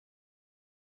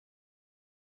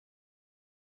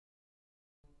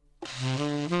I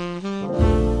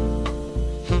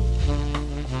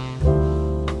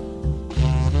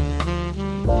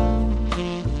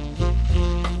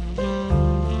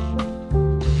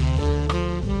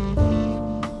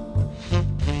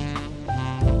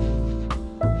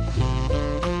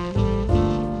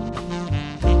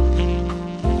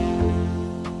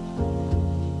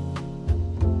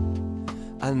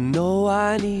know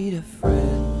I need a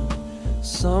friend,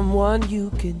 someone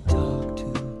you can talk to,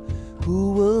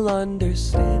 who will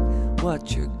understand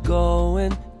what you're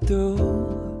going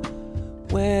through.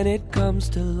 When it comes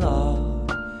to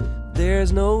love,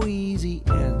 there's no easy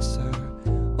answer.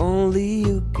 Only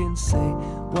you can say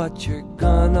what you're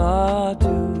gonna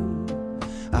do.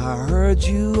 I heard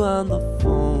you on the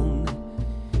phone,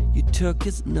 you took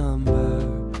his number,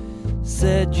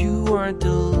 said you weren't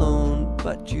alone,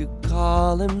 but you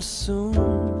call him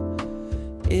soon.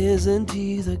 Isn't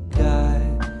he the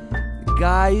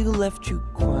guy who left you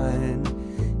crying?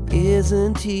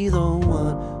 Isn't he the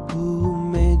one who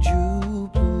made you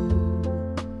blue?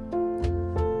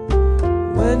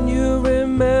 When you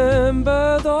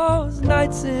remember those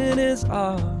nights in his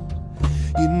arms,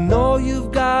 you know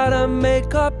you've gotta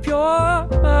make up your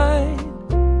mind.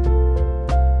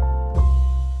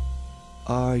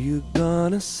 Are you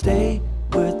gonna stay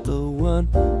with the one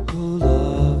who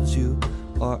loves you,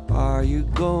 or are you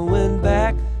going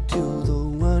back to the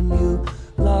one you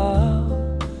love?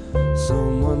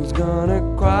 Someone's gonna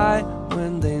cry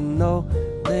when they know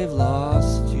they've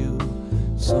lost you.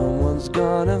 Someone's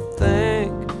gonna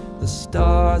thank the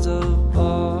stars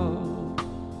above.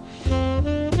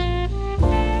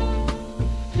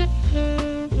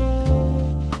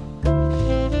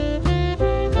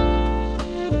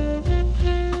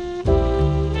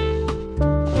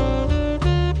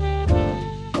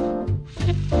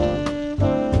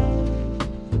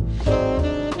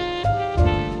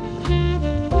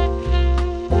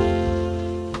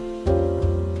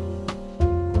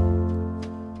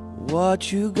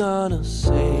 What you gonna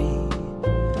say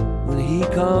when he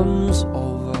comes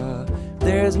over?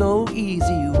 There's no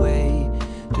easy way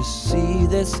to see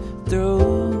this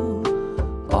through.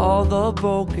 All the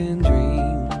broken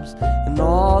dreams and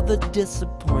all the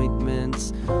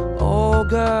disappointments. Oh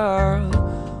girl,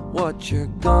 what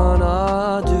you're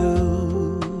gonna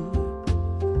do?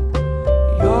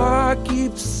 Your heart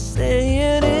keeps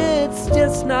saying it's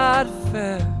just not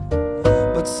fair,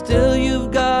 but still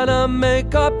you've gotta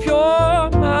make up your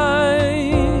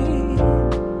mind.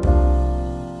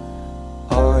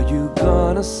 Are you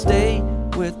gonna stay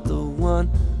with the one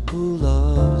who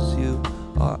loves you,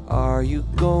 or are you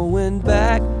going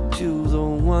back to the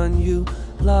one you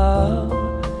love?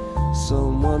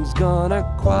 Someone's gonna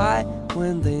cry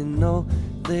when they know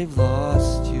they've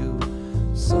lost you.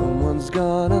 Someone's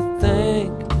gonna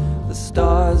thank the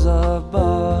stars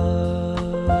above.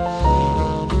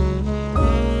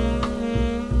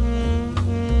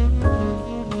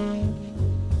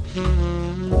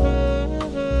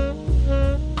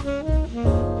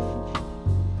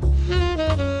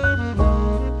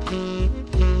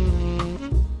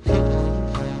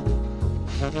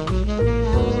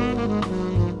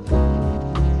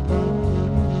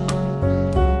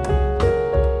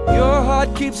 Your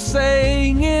heart keeps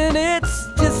saying it's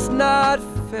just not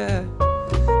fair,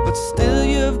 but still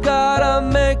you've gotta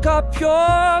make up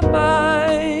your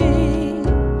mind.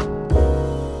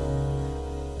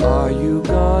 Are you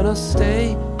gonna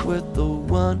stay with the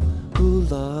one who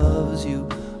loves you,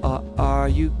 or are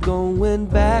you going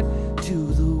back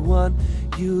to the one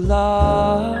you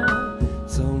love?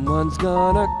 Someone's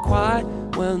gonna cry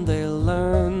when they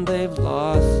learn they've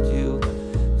lost you.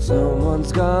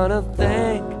 Someone's gonna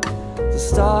thank the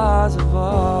stars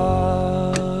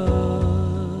above.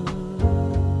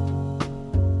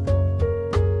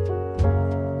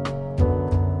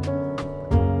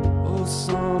 Oh,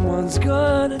 someone's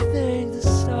gonna thank